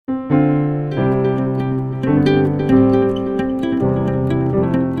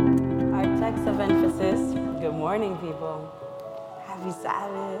people. Happy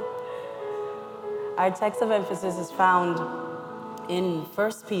Sabbath. Our text of emphasis is found in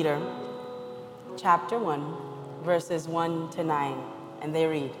 1 Peter chapter 1, verses 1 to 9, and they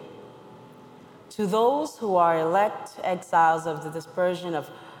read, "To those who are elect exiles of the dispersion of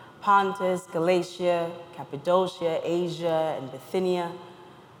Pontus, Galatia, Cappadocia, Asia, and Bithynia,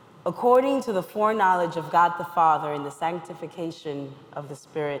 according to the foreknowledge of God the Father and the sanctification of the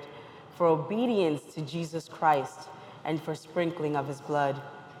Spirit, for obedience to Jesus Christ and for sprinkling of his blood,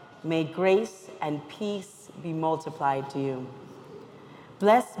 may grace and peace be multiplied to you.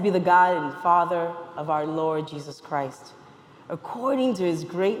 Blessed be the God and Father of our Lord Jesus Christ. According to his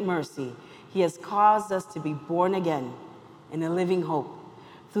great mercy, he has caused us to be born again in a living hope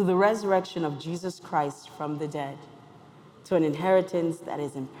through the resurrection of Jesus Christ from the dead, to an inheritance that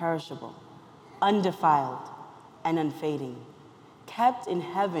is imperishable, undefiled, and unfading, kept in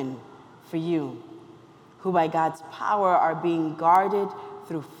heaven for you, who by God's power are being guarded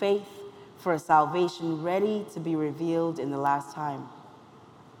through faith for a salvation ready to be revealed in the last time.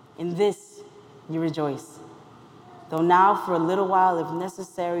 In this you rejoice, though now for a little while, if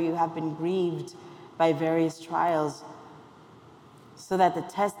necessary, you have been grieved by various trials, so that the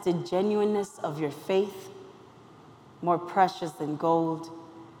tested genuineness of your faith, more precious than gold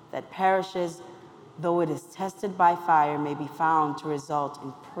that perishes, though it is tested by fire, may be found to result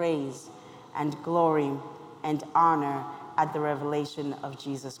in praise and glory and honor at the revelation of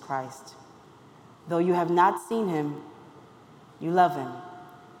Jesus Christ. Though you have not seen him, you love him.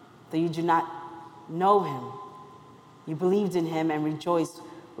 Though you do not know him, you believed in him and rejoice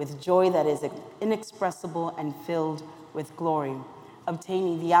with joy that is inexpressible and filled with glory,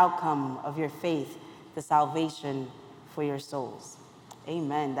 obtaining the outcome of your faith, the salvation for your souls."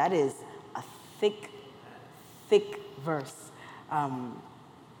 Amen. That is a thick, thick verse.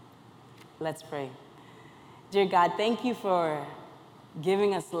 Let's pray. Dear God, thank you for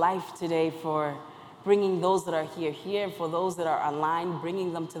giving us life today, for bringing those that are here, and for those that are online,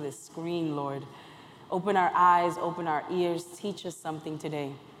 bringing them to the screen, Lord. Open our eyes, open our ears, teach us something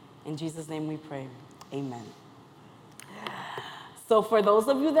today. In Jesus' name we pray. Amen. So for those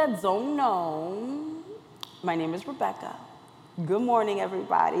of you that don't know, my name is Rebecca. Good morning,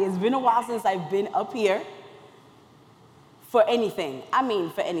 everybody. It's been a while since I've been up here for anything. I mean,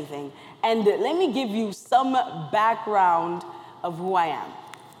 for anything. And let me give you some background of who I am.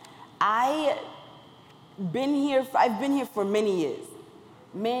 I've been here for many years.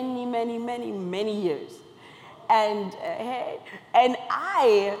 Many years. And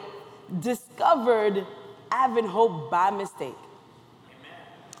I discovered Advent Hope by mistake.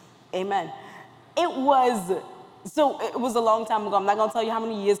 Amen. It was a long time ago. I'm not going to tell you how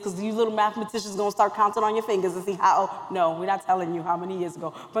many years, because you little mathematicians are going to start counting on your fingers and see how. No, we're not telling you how many years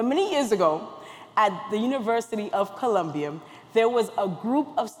ago. But many years ago, at the University of Columbia, there was a group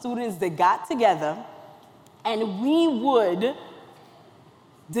of students that got together, and we would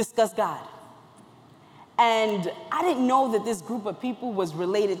discuss God. And I didn't know that this group of people was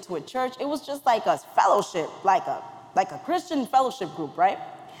related to a church. It was just like a fellowship, like a Christian fellowship group, right?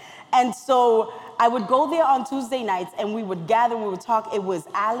 And so I would go there on Tuesday nights, and we would gather, we would talk. It was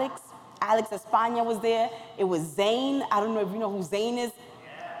Alex Espana was there. It was Zane. I don't know if you know who Zane is.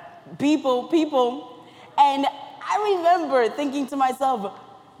 People. And I remember thinking to myself,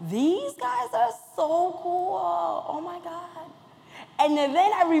 these guys are so cool. Oh my God. And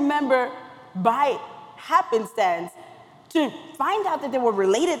then I remember, by happenstance, to find out that they were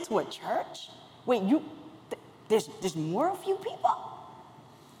related to a church. Wait, there's more of you people?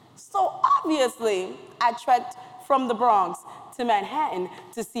 So obviously, I trekked from the Bronx to Manhattan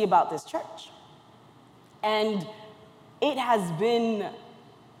to see about this church. And it has been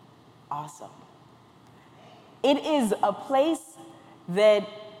awesome. It is a place that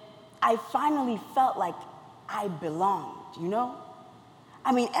I finally felt like I belonged, you know?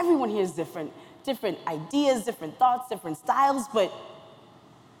 I mean, everyone here is different ideas, different thoughts, different styles, but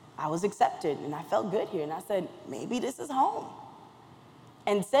I was accepted, and I felt good here, and I said, maybe this is home.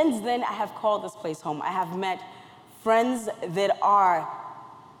 And since then, I have called this place home. I have met friends that are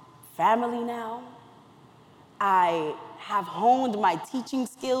family now. I have honed my teaching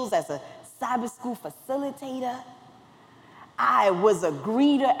skills as a Sabbath school facilitator. I was a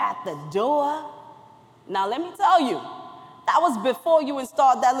greeter at the door. Now, let me tell you, that was before you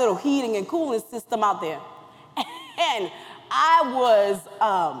installed that little heating and cooling system out there. And I was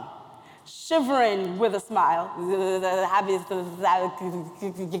shivering with a smile.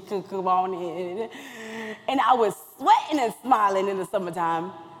 Come on in. And I was sweating and smiling in the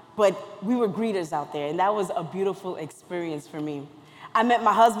summertime, but we were greeters out there, and that was a beautiful experience for me. I met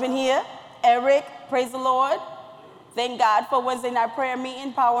my husband here, Eric, praise the Lord. Thank God for Wednesday night prayer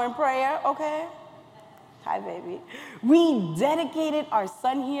meeting, power and prayer, okay? Hi, baby. We dedicated our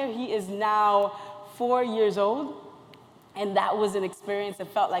son here. He is now 4 years old. And that was an experience. It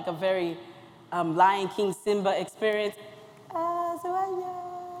felt like a very Lion King Simba experience.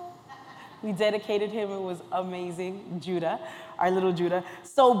 We dedicated him. It was amazing. Judah, our little Judah.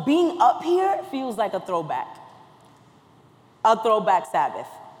 So being up here feels like a throwback Sabbath,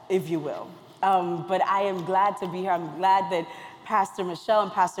 if you will. But I am glad to be here. I'm glad that Pastor Michelle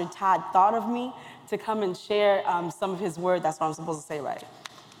and Pastor Todd thought of me to come and share some of his word. That's what I'm supposed to say, right?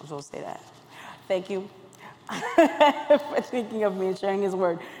 I'm supposed to say that. Thank you for thinking of me and sharing his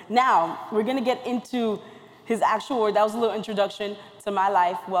word. Now, we're going to get into his actual word. That was a little introduction to my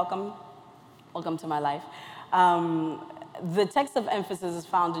life. Welcome. Welcome to my life. The text of emphasis is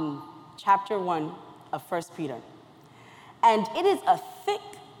found in chapter 1 of 1 Peter. And it is a thick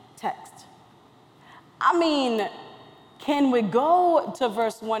text. I mean, can we go to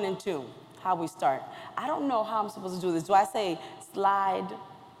verse 1 and 2? How we start? I don't know how I'm supposed to do this. Do I say slide?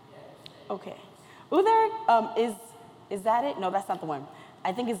 Okay. Uther, is that it? No, that's not the one.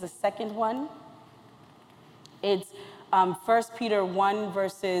 I think it's the second one. It's 1 Peter 1,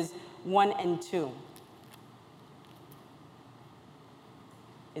 verses 1 and 2.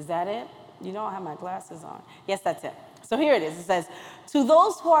 Is that it? You know I have my glasses on. Yes, that's it. So here it is. It says, to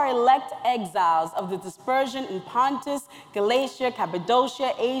those who are elect exiles of the dispersion in Pontus, Galatia,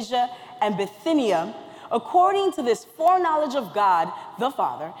 Cappadocia, Asia, and Bithynia, according to this foreknowledge of God, the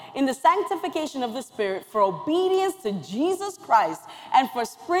Father, in the sanctification of the Spirit, for obedience to Jesus Christ, and for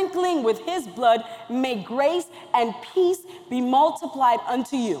sprinkling with his blood, may grace and peace be multiplied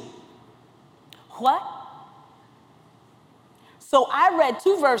unto you. What? So I read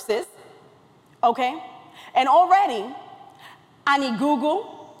 2 verses, okay? And already, I need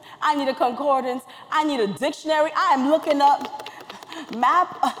Google, I need a concordance, I need a dictionary. I am looking up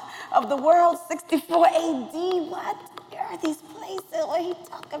map of the world, 64 AD. What? Where are these places? What are you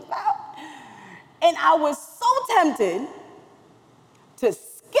talking about? And I was so tempted to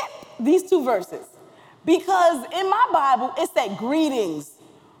skip these 2 verses because in my Bible, it said greetings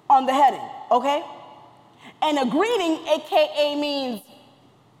on the heading, okay? And a greeting, AKA, means,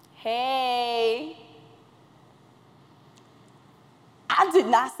 hey. I did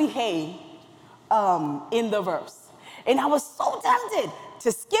not see hey in the verse. And I was so tempted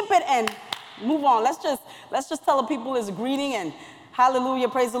to skip it and move on. Let's just tell the people it's a greeting and hallelujah,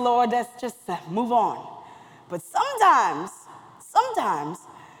 praise the Lord. Let's just move on. But sometimes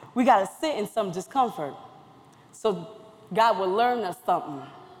we got to sit in some discomfort so God will learn us something,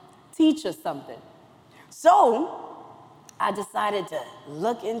 teach us something. So I decided to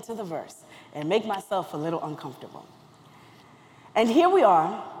look into the verse and make myself a little uncomfortable. And here we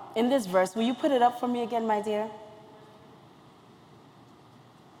are in this verse. Will you put it up for me again, my dear?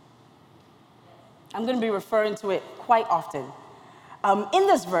 I'm going to be referring to it quite often. In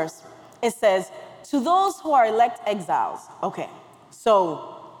this verse, it says, to those who are elect exiles. Okay,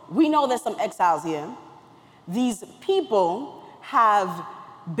 so we know there's some exiles here. These people have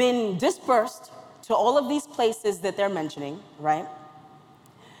been dispersed to all of these places that they're mentioning, right?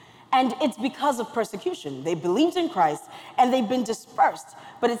 And it's because of persecution. They believed in Christ and they've been dispersed.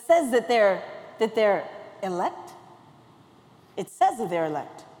 But it says that they're elect. It says that they're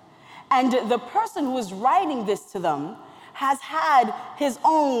elect. And the person who is writing this to them has had his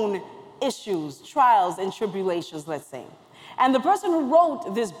own issues, trials, and tribulations, let's say. And the person who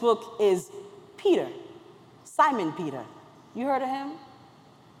wrote this book is Peter, Simon Peter. You heard of him?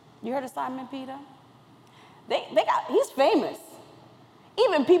 You heard of Simon Peter? He's famous.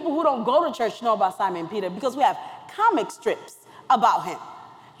 Even people who don't go to church know about Simon Peter because we have comic strips about him.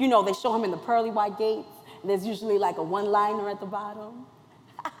 You know, they show him in the pearly white gates. And there's usually like a one-liner at the bottom.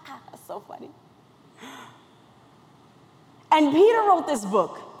 That's so funny. And Peter wrote this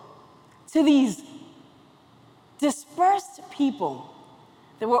book to these dispersed people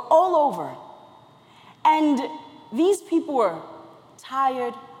that were all over. And these people were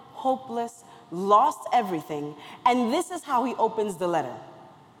tired, hopeless, lost everything. And this is how he opens the letter.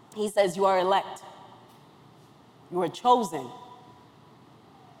 He says, you are elect. You are chosen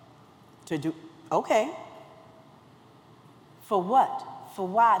to do, okay. For what? For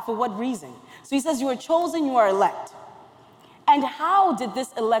why? For what reason? So he says, you are chosen, you are elect. And how did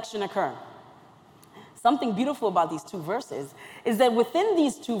this election occur? Something beautiful about these 2 verses is that within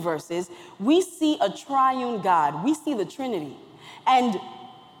these 2 verses, we see a triune God. We see the Trinity. And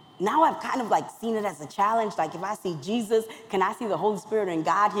now I've kind of like seen it as a challenge. Like if I see Jesus, can I see the Holy Spirit and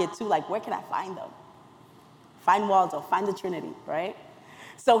God here too? Like where can I find them? Find Waldo, find the Trinity, right?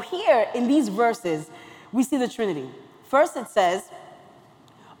 So here in these verses, we see the Trinity. First it says,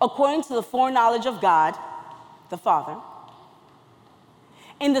 according to the foreknowledge of God, the Father,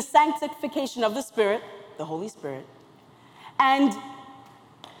 in the sanctification of the Spirit, the Holy Spirit, and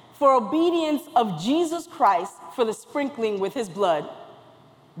for obedience of Jesus Christ for the sprinkling with his blood,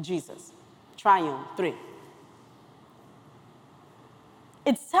 Jesus. Triune, three.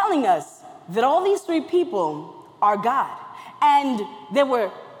 It's telling us that all these three people are God. And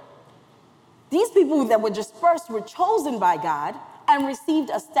these people that were dispersed were chosen by God and received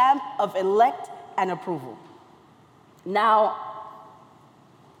a stamp of elect and approval. Now,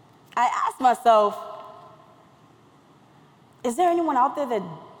 I asked myself, is there anyone out there that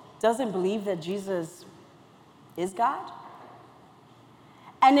doesn't believe that Jesus is God?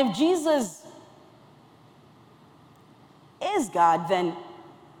 And if Jesus is God, then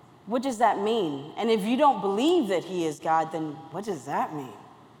what does that mean? And if you don't believe that he is God, then what does that mean,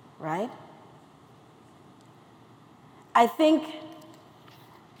 right? I think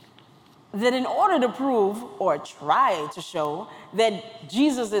that in order to prove or try to show that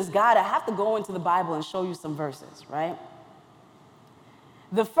Jesus is God, I have to go into the Bible and show you some verses, right?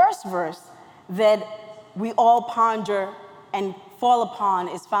 The first verse that we all ponder and fall upon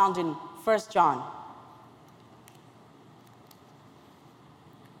is found in 1 John.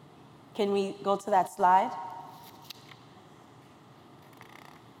 Can we go to that slide?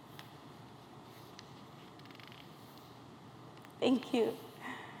 Thank you.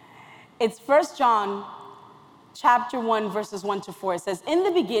 It's 1 John chapter 1, verses 1 to 4. It says, in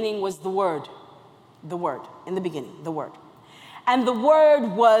the beginning was the Word, in the beginning, the Word. And the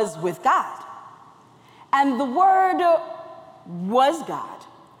Word was with God. And the Word was God.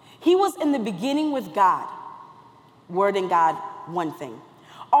 He was in the beginning with God. Word and God, one thing.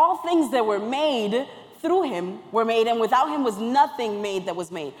 All things that were made through him were made, and without him was nothing made that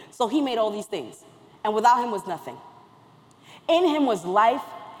was made. So he made all these things, and without him was nothing. In him was life,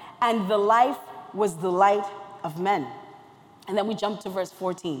 and the life was the light of men. And then we jump to verse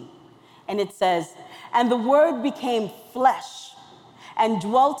 14, and it says, and the Word became flesh and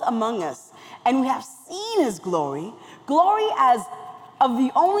dwelt among us, and we have seen his glory, glory as of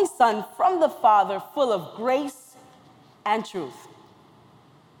the only Son from the Father, full of grace and truth.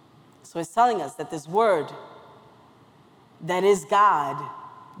 So it's telling us that this Word that is God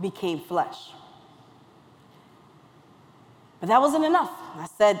became flesh. But that wasn't enough. I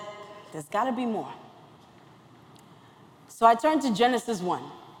said, there's got to be more. So I turned to Genesis 1,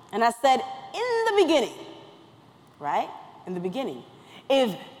 and I said, in the beginning, right? In the beginning.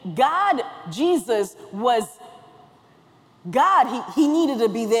 If God, Jesus, was God, he needed to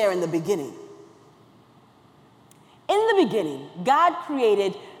be there in the beginning. In the beginning, God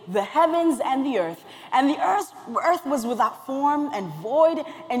created the heavens and the earth earth was without form and void,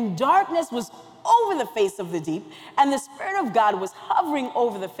 and darkness was over the face of the deep, and the Spirit of God was hovering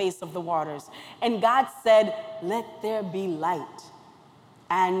over the face of the waters. And God said, let there be light.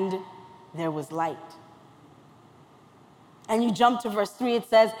 And there was light. And you jump to verse 3, it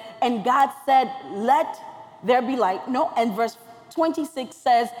says, and God said, let there be light. No, and verse 26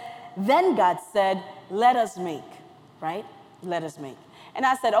 says, then God said, let us make, right? Let us make. And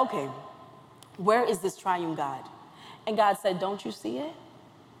I said, okay, where is this triune God? And God said, don't you see it?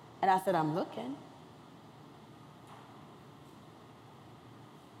 And I said, I'm looking.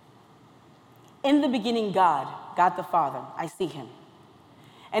 In the beginning, God the Father, I see him.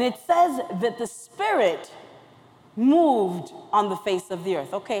 And it says that the Spirit moved on the face of the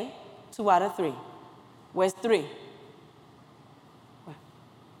earth. Okay, 2 out of 3. Where's 3? Where?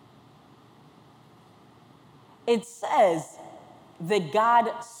 It says that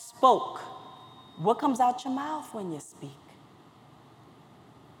God spoke. What comes out your mouth when you speak?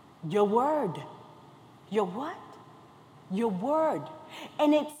 Your word. Your what? Your word.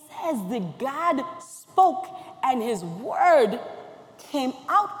 And it says that God spoke, and his word came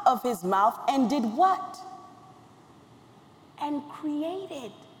out of his mouth and did what? And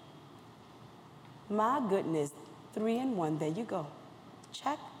created. My goodness, 3 in 1, there you go.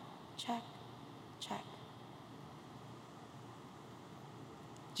 Check, check, check.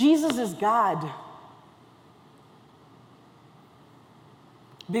 Jesus is God.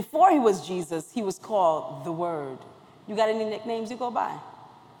 Before he was Jesus, he was called the Word. You got any nicknames you go by?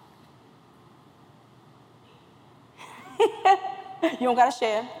 You don't gotta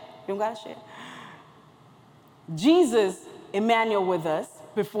share. You don't gotta share. Jesus, Emmanuel with us,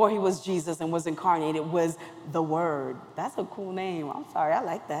 before he was Jesus and was incarnated, was the Word. That's a cool name. I'm sorry, I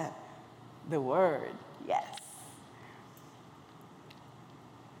like that. The Word, yes.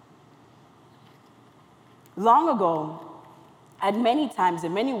 Long ago, At many times,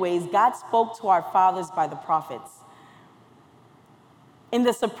 in many ways, God spoke to our fathers by the prophets. In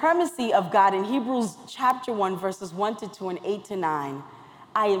the supremacy of God in Hebrews chapter 1, verses 1 to 2 and 8 to 9,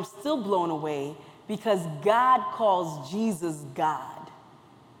 I am still blown away because God calls Jesus God.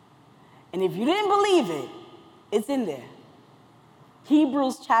 And if you didn't believe it, it's in there.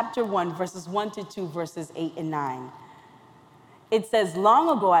 Hebrews chapter 1, verses 1 to 2, verses 8 and 9. It says,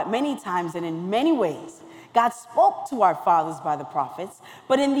 long ago, at many times and in many ways, God spoke to our fathers by the prophets,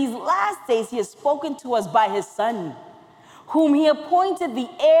 but in these last days, he has spoken to us by his Son, whom he appointed the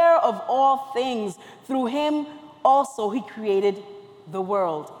heir of all things. Through him also he created the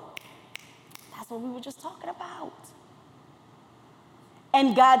world. That's what we were just talking about.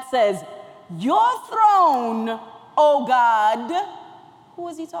 And God says, your throne, O God. Who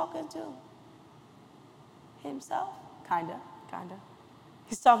is he talking to? Himself? Kinda.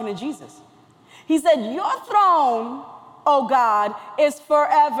 He's talking to Jesus. He said, your throne, O God, is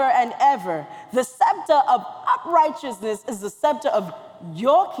forever and ever. The scepter of uprightness is the scepter of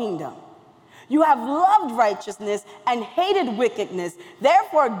your kingdom. You have loved righteousness and hated wickedness.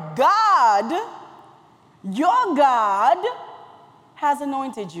 Therefore, God, your God, has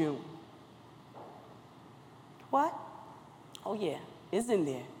anointed you. What? Oh yeah, it's in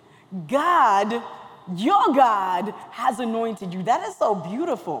there. God, your God, has anointed you. That is so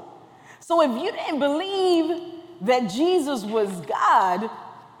beautiful. So if you didn't believe that Jesus was God,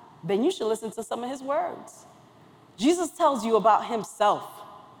 then you should listen to some of his words. Jesus tells you about himself.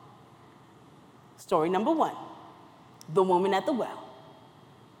 Story number 1, the woman at the well.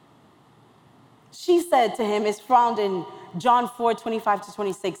 She said to him, it's found in John 4, 25 to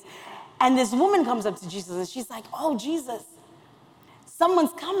 26. And this woman comes up to Jesus and she's like, oh, Jesus,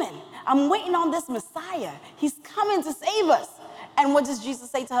 someone's coming. I'm waiting on this Messiah. He's coming to save us. And what does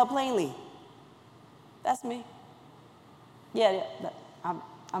Jesus say to her plainly? That's me. Yeah,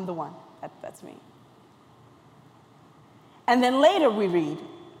 I'm the one. That's me. And then later we read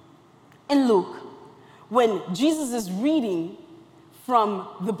in Luke, when Jesus is reading from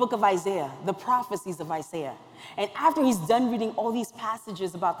the book of Isaiah, the prophecies of Isaiah. And after he's done reading all these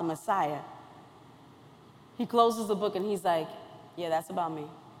passages about the Messiah, he closes the book and he's like, yeah, that's about me.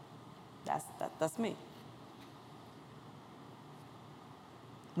 That's me.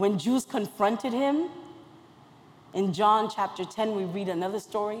 When Jews confronted him, in John chapter 10, we read another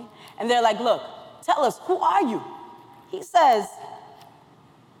story. And they're like, look, tell us, who are you? He says,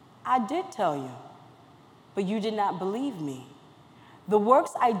 I did tell you, but you did not believe me. The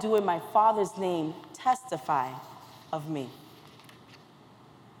works I do in my Father's name testify of me.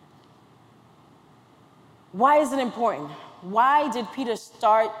 Why is it important? Why did Peter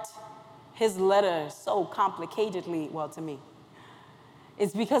start his letter so complicatedly? Well, to me,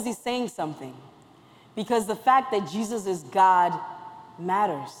 it's because he's saying something. Because the fact that Jesus is God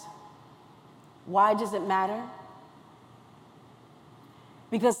matters. Why does it matter?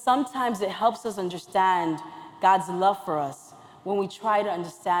 Because sometimes it helps us understand God's love for us when we try to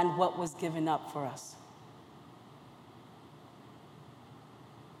understand what was given up for us.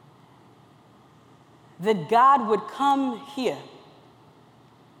 That God would come here,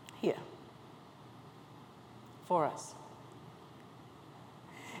 for us.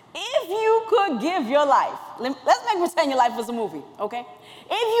 If you could give your life, let's make pretend your life was a movie, okay? If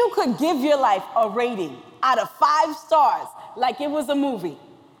you could give your life a rating out of 5 stars, like it was a movie,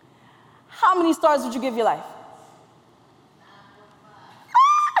 how many stars would you give your life?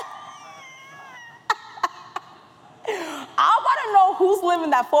 I want to know who's living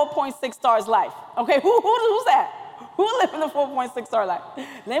that 4.6 stars life. Okay, who's that? Who's living the 4.6 star life?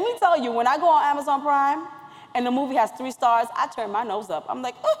 Let me tell you, when I go on Amazon Prime and the movie has 3 stars, I turn my nose up. I'm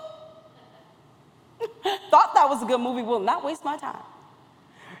like, oh. Thought that was a good movie, will not waste my time.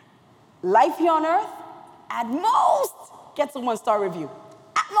 Life here on earth, at most, gets a 1-star review.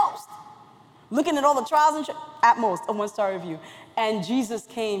 At most. Looking at all the trials and at most, a 1-star review. And Jesus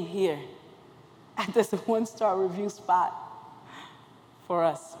came here at this 1-star review spot for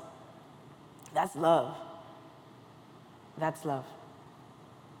us. That's love. That's love.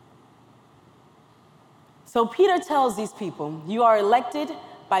 So Peter tells these people, you are elected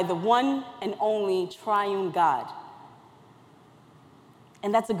by the one and only triune God.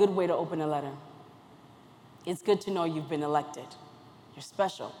 And that's a good way to open a letter. It's good to know you've been elected. You're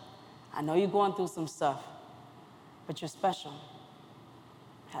special. I know you're going through some stuff, but you're special.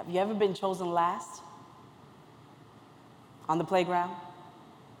 Have you ever been chosen last on the playground?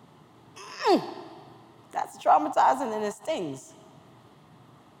 That's traumatizing and it stings.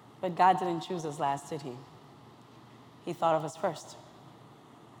 But God didn't choose us last, did he? He thought of us first.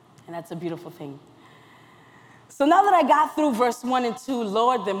 And that's a beautiful thing. So So now that I got through verse 1 and 2,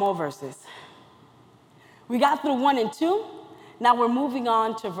 Lord, there are more verses. We got through 1 and 2. Now we're moving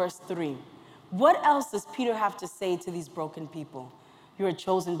on to verse 3. What else does Peter have to say to these broken people? You are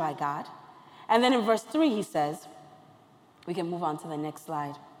chosen by God. And then in verse 3, he says, we can move on to the next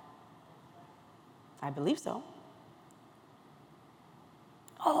slide. I believe so.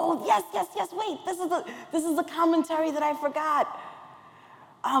 Oh, yes, wait. This is the commentary that I forgot.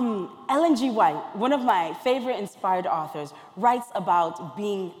 Ellen G. White, one of my favorite inspired authors, writes about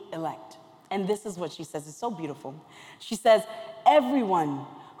being elect. And this is what she says. It's so beautiful. She says, everyone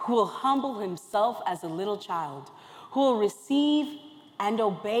who will humble himself as a little child, who will receive and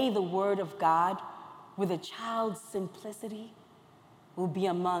obey the word of God with a child's simplicity, will be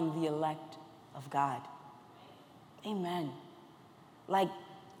among the elect of God. Amen. Like,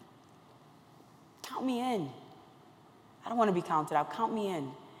 count me in. I don't want to be counted out. Count me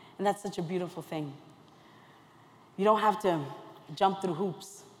in. And that's such a beautiful thing. You don't have to jump through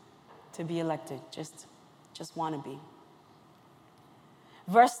hoops to be elected. Just want to be.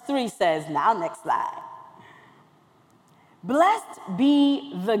 Verse 3 says, now next slide. Blessed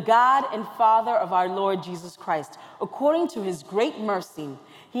be the God and Father of our Lord Jesus Christ. According to his great mercy,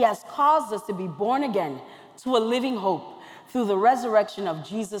 he has caused us to be born again to a living hope through the resurrection of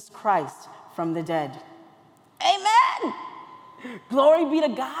Jesus Christ from the dead. Amen. Glory be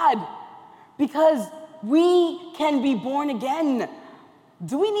to God, because we can be born again.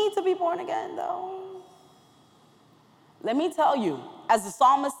 Do we need to be born again, though? Let me tell you, as the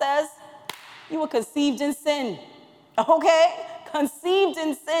psalmist says, you were conceived in sin. Okay? Conceived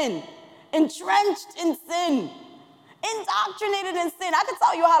in sin, entrenched in sin, indoctrinated in sin. I can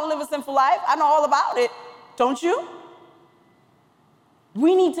tell you how to live a sinful life. I know all about it. Don't you?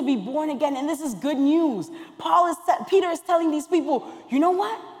 We need to be born again, and this is good news. Peter is telling these people, you know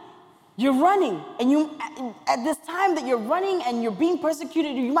what? You're running, and at this time that you're running and you're being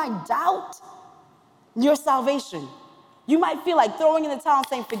persecuted, you might doubt your salvation. You might feel like throwing in the towel and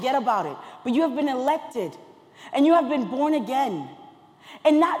saying, forget about it. But you have been elected, and you have been born again.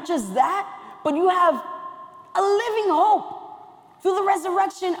 And not just that, but you have a living hope through the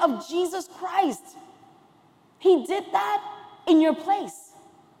resurrection of Jesus Christ. He did that in your place.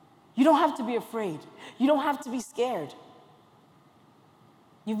 You don't have to be afraid. You don't have to be scared.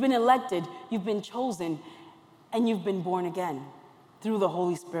 You've been elected, you've been chosen, and you've been born again through the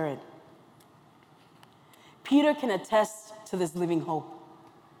Holy Spirit. Peter can attest to this living hope.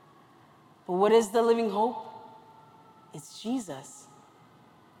 But what is the living hope? It's Jesus.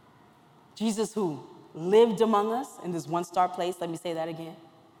 Jesus who lived among us in this one-star place. Let me say that again.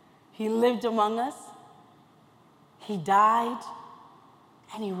 He lived among us. He died,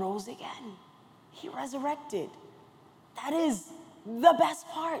 and he rose again. He resurrected. That is the best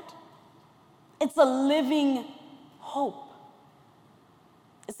part. It's a living hope.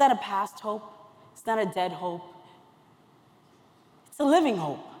 It's not a past hope. It's not a dead hope. It's a living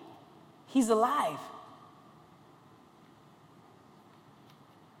hope. He's alive.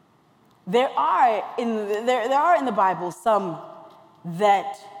 There are in the Bible some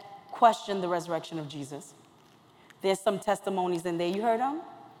that question the resurrection of Jesus. There's some testimonies in there. You heard them?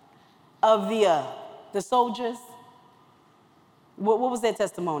 Of the soldiers. What was their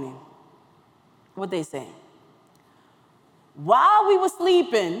testimony? What they say? While we were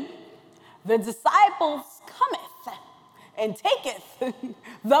sleeping, the disciples cometh and taketh the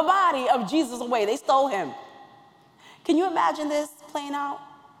body of Jesus away. They stole him. Can you imagine this playing out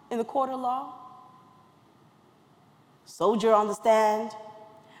in the court of law? Soldier on the stand.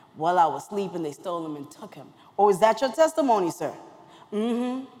 While I was sleeping, they stole him and took him. Or is that your testimony, sir?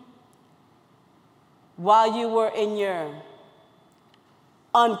 Mm-hmm. While you were in your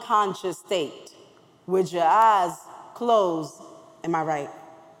unconscious state, with your eyes closed, am I right?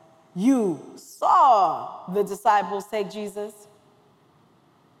 You saw the disciples take Jesus.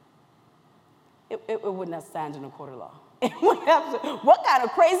 It would not stand in a court of law. It wouldn't have to. What kind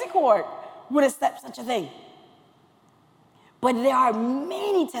of crazy court would accept such a thing? But there are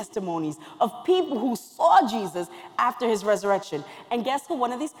many testimonies of people who saw Jesus after his resurrection. And guess who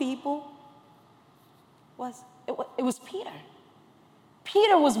one of these people was? It was Peter.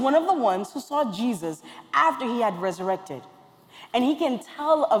 Peter was one of the ones who saw Jesus after he had resurrected. And he can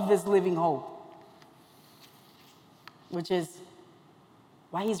tell of this living hope, which is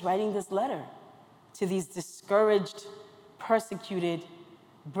why he's writing this letter to these discouraged, persecuted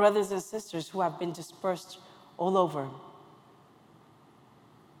brothers and sisters who have been dispersed all over.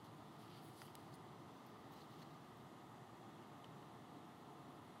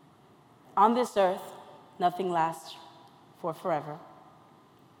 On this earth, nothing lasts for forever.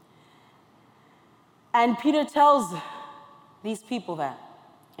 And Peter tells these people that.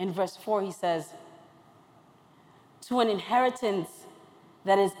 In verse 4, he says, to an inheritance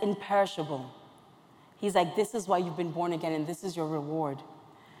that is imperishable. He's like, this is why you've been born again, and this is your reward.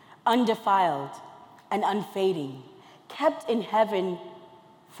 Undefiled and unfading, kept in heaven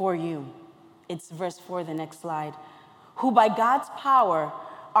for you. It's verse 4, the next slide. Who by God's power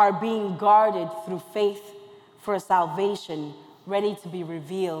are being guarded through faith for a salvation ready to be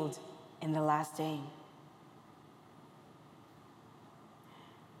revealed in the last day.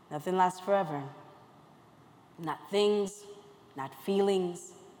 Nothing lasts forever. Not things, not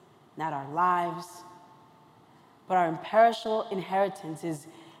feelings, not our lives, but our imperishable inheritance is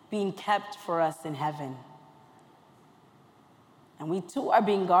being kept for us in heaven. And we too are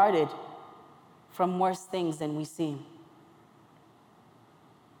being guarded from worse things than we see.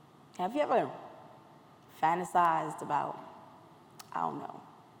 Have you ever fantasized about, I don't know,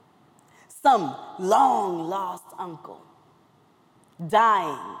 some long lost uncle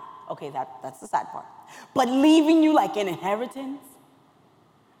dying? Okay, that's the sad part. But leaving you like an inheritance?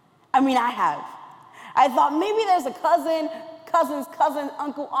 I mean, I have. I thought maybe there's a cousin's cousin,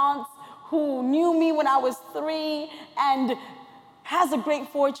 uncle, aunts who knew me when I was 3 and has a great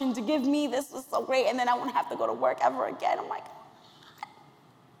fortune to give me. This was so great, and then I won't have to go to work ever again. I'm like,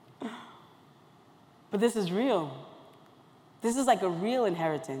 but this is real. This is like a real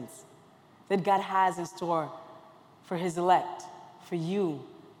inheritance that God has in store for his elect, for you,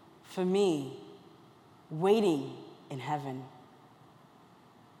 for me, waiting in heaven.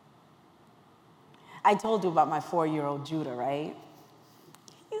 I told you about my 4-year-old Judah, right?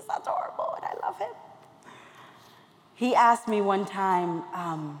 He's adorable and I love him. He asked me one time,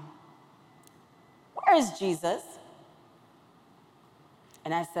 where is Jesus?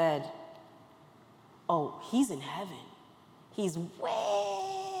 And I said, oh, he's in heaven. He's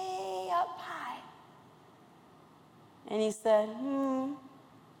way up high. And he said,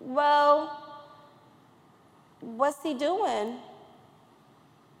 well, what's he doing?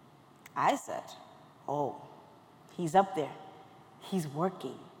 I said, oh, he's up there. He's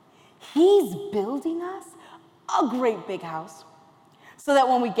working. He's building us a great big house so that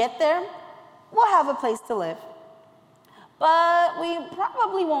when we get there, we'll have a place to live. But we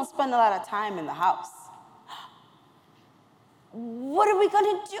probably won't spend a lot of time in the house. What are we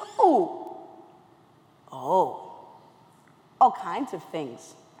gonna do? Oh, all kinds of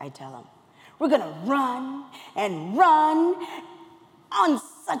things, I tell him. We're gonna run and run on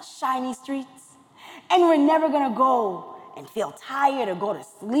such shiny streets. And we're never gonna go and feel tired or go to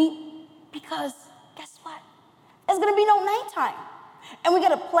sleep because guess what? There's gonna be no nighttime. And we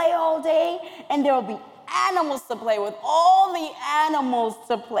gotta play all day and there will be animals to play with, all the animals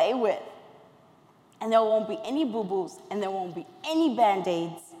to play with. And there won't be any boo-boos and there won't be any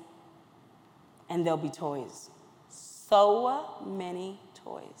Band-Aids and there'll be toys. So many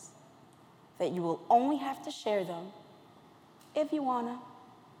toys that you will only have to share them if you wanna.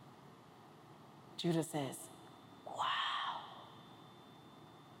 Judah says, wow.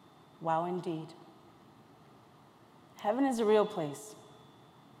 Wow, indeed. Heaven is a real place.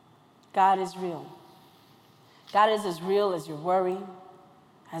 God is real. God is as real as your worry,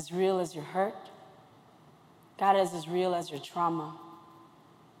 as real as your hurt. God is as real as your trauma.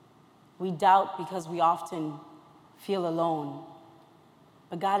 We doubt because we often feel alone,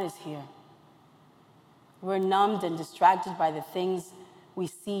 but God is here. We're numbed and distracted by the things we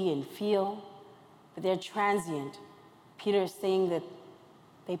see and feel, but they're transient. Peter is saying that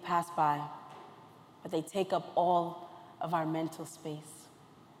they pass by, but they take up all of our mental space.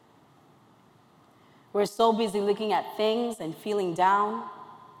 We're so busy looking at things and feeling down,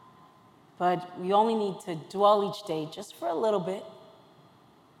 but we only need to dwell each day just for a little bit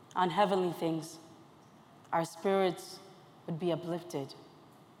on heavenly things. Our spirits would be uplifted.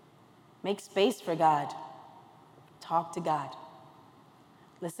 Make space for God. Talk to God.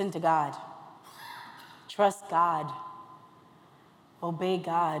 Listen to God. Trust God. Obey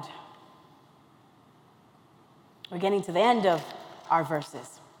God. We're getting to the end of our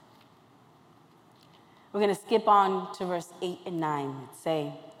verses. We're going to skip on to verse 8 and 9. It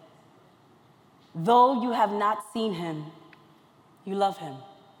say, though you have not seen him, you love him.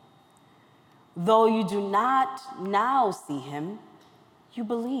 Though you do not now see him, you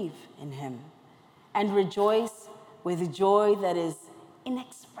believe in him and rejoice with joy that is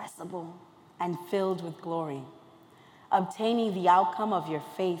inexpressible and filled with glory, obtaining the outcome of your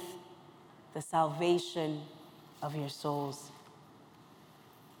faith, the salvation of your souls.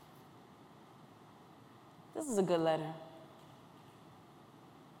 This is a good letter.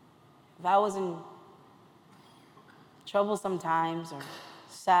 If I was in trouble sometimes or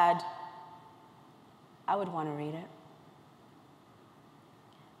sad, I would want to read it.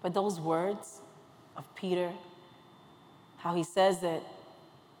 But those words of Peter, how he says that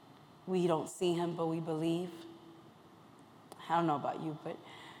we don't see him, but we believe. I don't know about you, but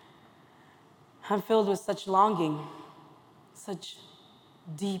I'm filled with such longing, such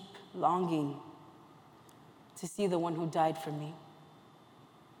deep longing to see the one who died for me.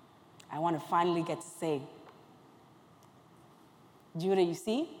 I want to finally get to say, Judah, you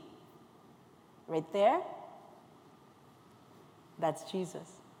see? Right there? That's Jesus.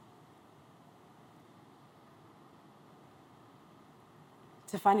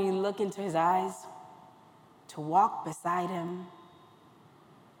 To finally look into his eyes, to walk beside him,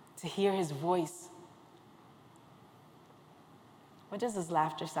 to hear his voice. What does his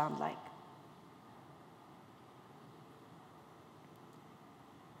laughter sound like?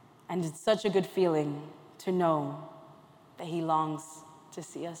 And it's such a good feeling to know that he longs to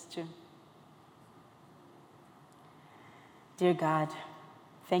see us too. Dear God,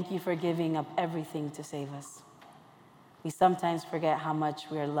 thank you for giving up everything to save us. We sometimes forget how much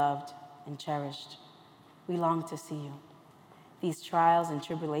we are loved and cherished. We long to see you. These trials and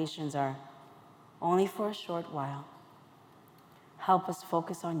tribulations are only for a short while. Help us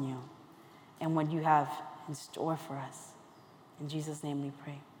focus on you and what you have in store for us. In Jesus' name we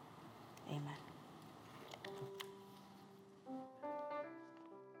pray. Amen.